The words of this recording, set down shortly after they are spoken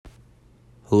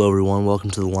Hello, everyone. Welcome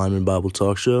to the Lineman Bible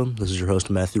Talk Show. This is your host,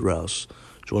 Matthew Rouse.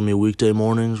 Join me weekday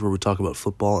mornings where we talk about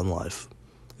football and life.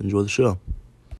 Enjoy the show.